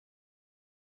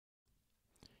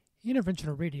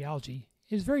Interventional radiology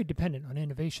is very dependent on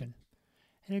innovation,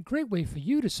 and a great way for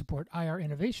you to support IR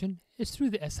innovation is through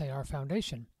the SIR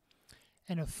Foundation.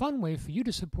 And a fun way for you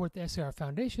to support the SIR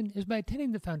Foundation is by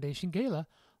attending the Foundation Gala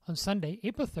on Sunday,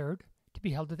 April 3rd, to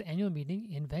be held at the annual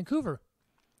meeting in Vancouver.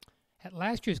 At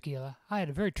last year's gala, I had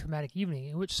a very traumatic evening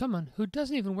in which someone who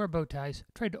doesn't even wear bow ties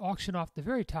tried to auction off the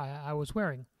very tie I was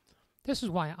wearing. This is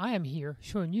why I am here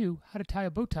showing you how to tie a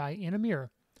bow tie in a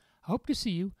mirror. I hope to see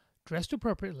you dressed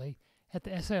appropriately at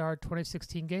the SIR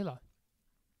 2016 Gala.